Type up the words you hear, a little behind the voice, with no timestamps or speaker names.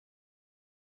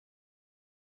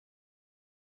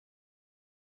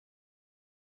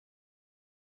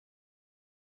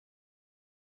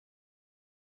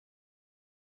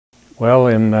Well,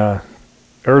 in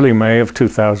early May of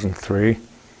 2003,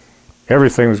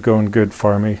 everything was going good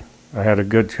for me. I had a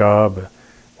good job, a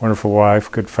wonderful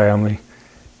wife, good family,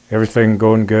 everything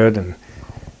going good. And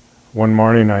one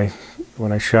morning,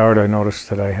 when I showered, I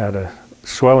noticed that I had a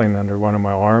swelling under one of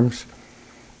my arms.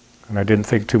 And I didn't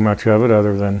think too much of it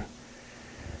other than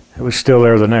it was still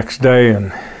there the next day.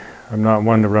 And I'm not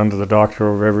one to run to the doctor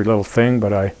over every little thing,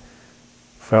 but I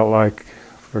felt like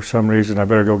for some reason I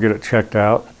better go get it checked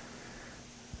out.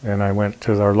 And I went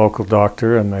to our local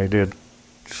doctor, and they did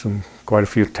quite a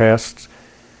few tests.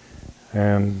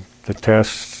 And the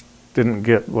tests didn't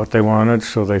get what they wanted,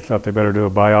 so they thought they better do a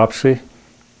biopsy.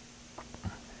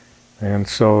 And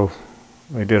so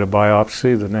they did a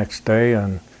biopsy the next day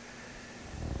and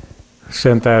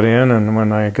sent that in. And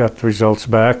when I got the results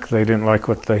back, they didn't like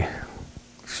what they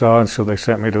saw, and so they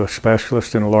sent me to a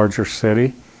specialist in a larger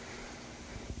city.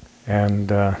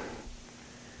 And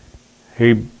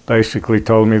he basically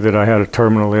told me that I had a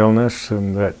terminal illness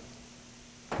and that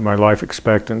my life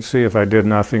expectancy, if I did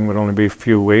nothing, would only be a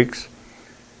few weeks.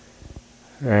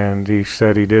 And he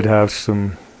said he did have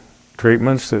some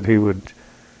treatments that he would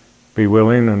be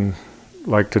willing and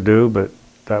like to do, but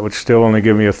that would still only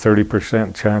give me a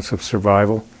 30% chance of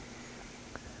survival.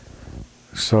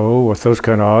 So with those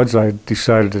kind of odds, I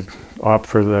decided to opt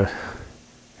for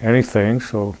anything.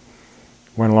 So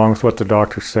went along with what the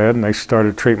doctor said, and they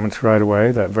started treatments right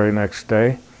away that very next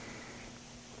day.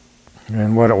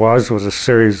 And what it was a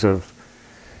series of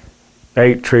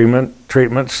 8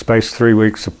 treatments spaced 3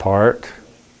 weeks apart.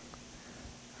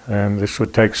 And this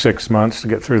would take 6 months to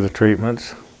get through the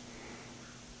treatments.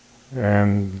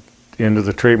 And into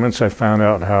the treatments, I found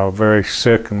out how very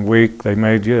sick and weak they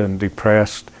made you and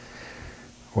depressed.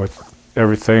 With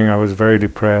everything, I was very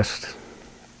depressed.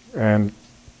 And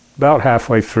about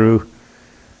halfway through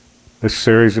this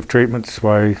series of treatments,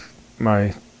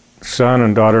 my son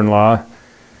and daughter-in-law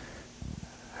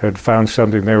had found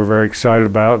something they were very excited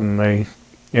about, and they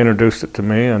introduced it to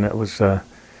me, and it was a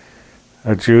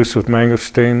juice with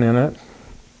mangosteen in it.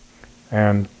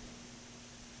 And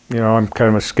you know, I'm kind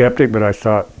of a skeptic, but I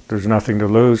thought there's nothing to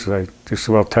lose. I just as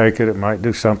well take it. It might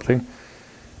do something.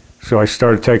 So I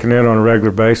started taking it on a regular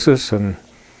basis, and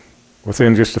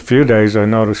within just a few days, I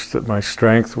noticed that my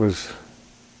strength was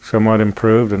somewhat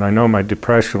improved, and I know my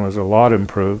depression was a lot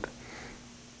improved.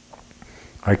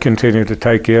 I continued to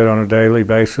take it on a daily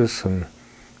basis and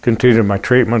continued my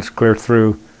treatments clear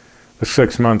through the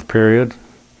 6-month period.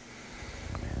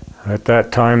 At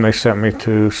that time, they sent me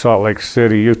to Salt Lake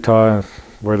City, Utah,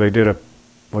 where they did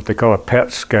what they call a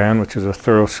PET scan, which is a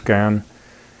thorough scan.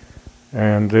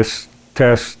 And this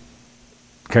test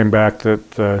came back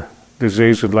that the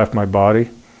disease had left my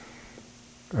body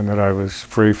and that I was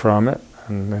free from it.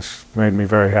 And this made me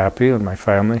very happy and my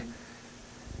family.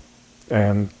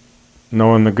 And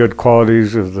knowing the good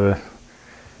qualities of the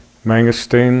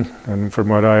mangosteen, and from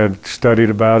what I had studied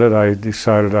about it, I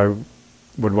decided I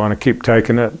would want to keep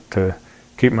taking it to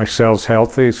keep my cells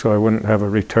healthy so I wouldn't have a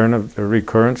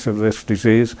recurrence of this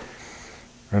disease.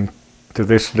 And to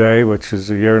this day, which is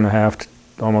a year and a half,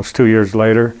 almost 2 years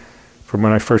later, from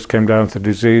when I first came down with the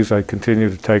disease, I continue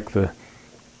to take the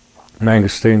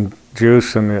mangosteen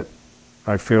juice, and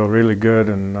I feel really good,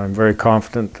 and I'm very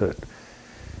confident that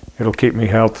it'll keep me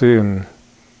healthy. And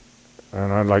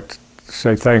I'd like to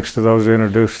say thanks to those who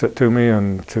introduced it to me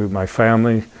and to my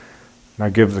family. And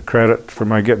I give the credit for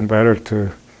my getting better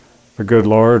to the good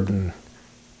Lord and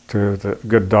to the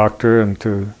good doctor and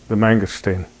to the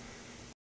mangosteen.